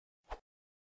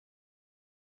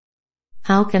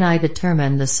How can I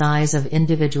determine the size of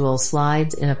individual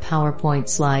slides in a PowerPoint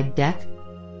slide deck?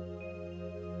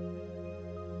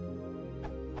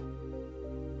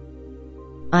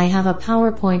 I have a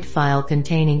PowerPoint file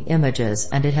containing images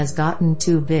and it has gotten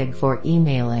too big for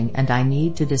emailing and I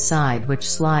need to decide which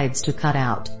slides to cut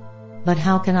out. But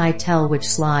how can I tell which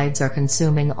slides are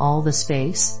consuming all the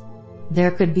space?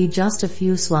 There could be just a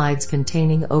few slides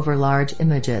containing overlarge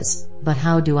images, but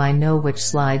how do I know which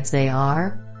slides they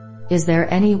are? Is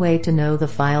there any way to know the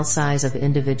file size of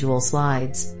individual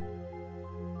slides?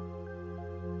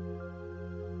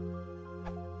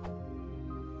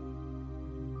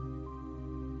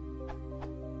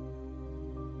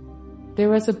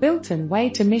 There is a built-in way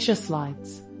to measure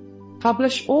slides.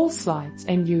 Publish all slides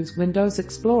and use Windows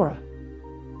Explorer.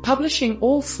 Publishing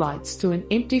all slides to an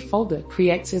empty folder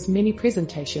creates as many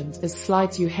presentations as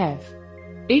slides you have.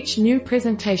 Each new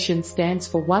presentation stands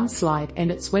for one slide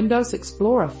and its Windows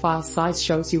Explorer file size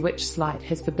shows you which slide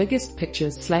has the biggest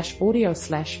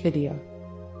pictures/audio/video.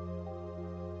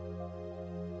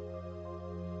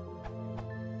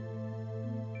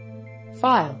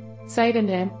 File, Save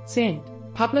and Send.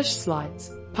 Publish slides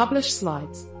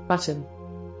button.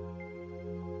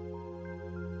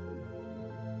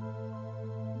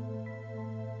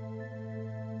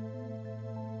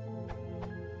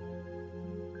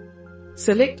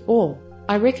 Select all.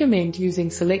 I recommend using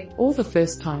Select All the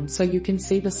first time so you can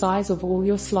see the size of all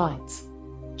your slides.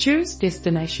 Choose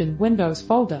Destination Windows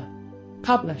folder.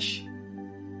 Publish.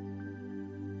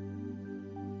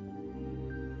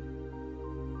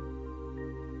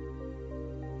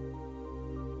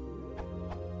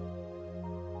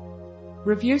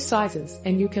 Review sizes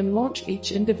and you can launch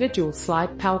each individual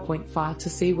slide PowerPoint file to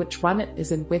see which one it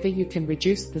is and whether you can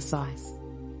reduce the size.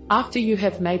 After you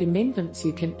have made amendments,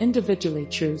 you can individually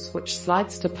choose which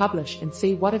slides to publish and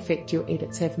see what effect your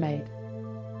edits have made.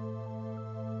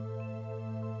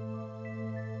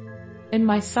 In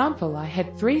my sample, I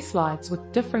had 3 slides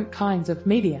with different kinds of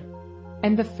media,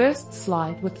 and the first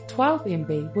slide with 12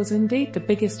 MB was indeed the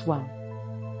biggest one.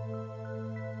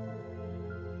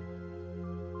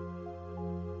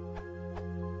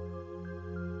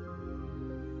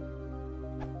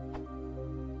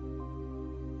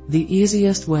 The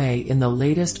easiest way in the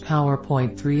latest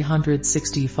PowerPoint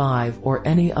 365 or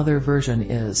any other version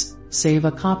is, save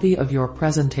a copy of your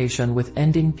presentation with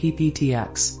ending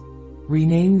PPTX.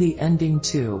 Rename the ending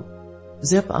to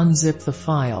unzip the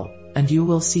file, and you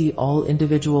will see all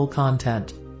individual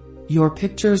content. Your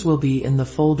pictures will be in the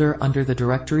folder under the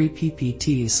directory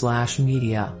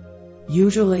ppt/media.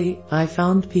 Usually, I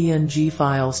found PNG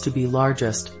files to be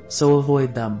largest, so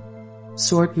avoid them.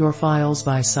 Sort your files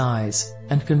by size,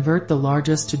 and convert the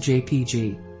largest to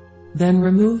JPG. Then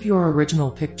remove your original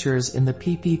pictures in the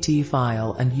PPT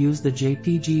file and use the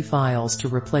JPG files to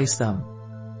replace them.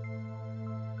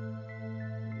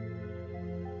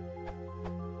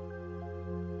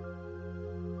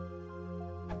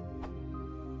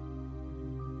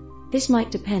 This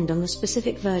might depend on the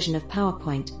specific version of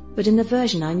PowerPoint, but in the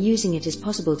version I'm using it is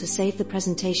possible to save the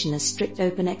presentation as strict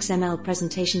OpenXML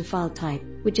presentation file type,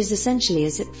 which is essentially a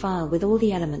zip file with all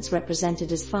the elements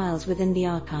represented as files within the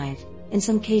archive. In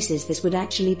some cases this would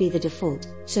actually be the default,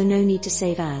 so no need to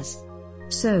save as.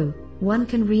 So, one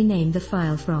can rename the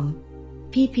file from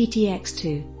PPTX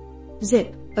to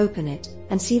zip, open it,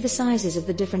 and see the sizes of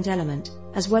the different element,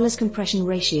 as well as compression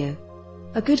ratio.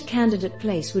 A good candidate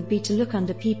place would be to look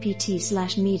under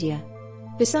PPT/media.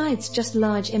 Besides just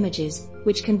large images,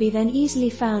 which can be then easily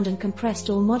found and compressed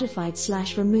or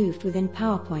modified/removed within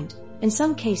PowerPoint, in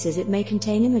some cases it may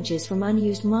contain images from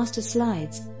unused master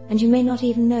slides, and you may not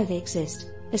even know they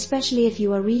exist, especially if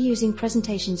you are reusing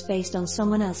presentations based on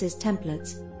someone else's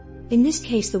templates. In this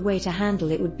case, the way to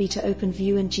handle it would be to open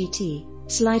View and GT,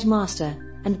 Slide Master,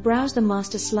 and browse the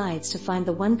master slides to find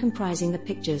the one comprising the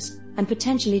pictures, and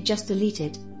potentially just delete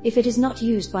it, if it is not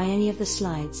used by any of the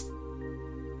slides.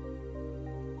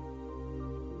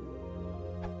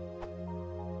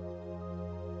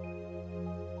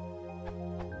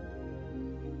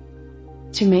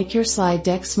 To make your slide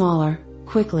deck smaller,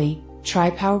 quickly,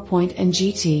 try PowerPoint and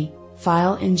GT,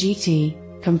 File in GT,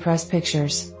 Compress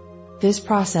Pictures. This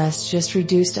process just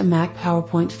reduced a Mac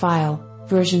PowerPoint file,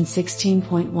 version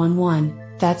 16.11,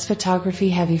 that's photography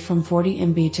heavy from 40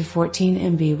 MB to 14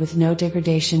 MB with no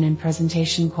degradation in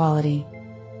presentation quality.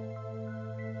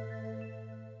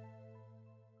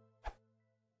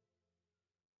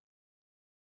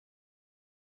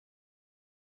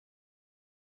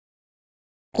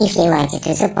 If you want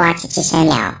to support este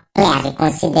canal, please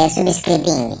consider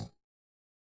subscribing.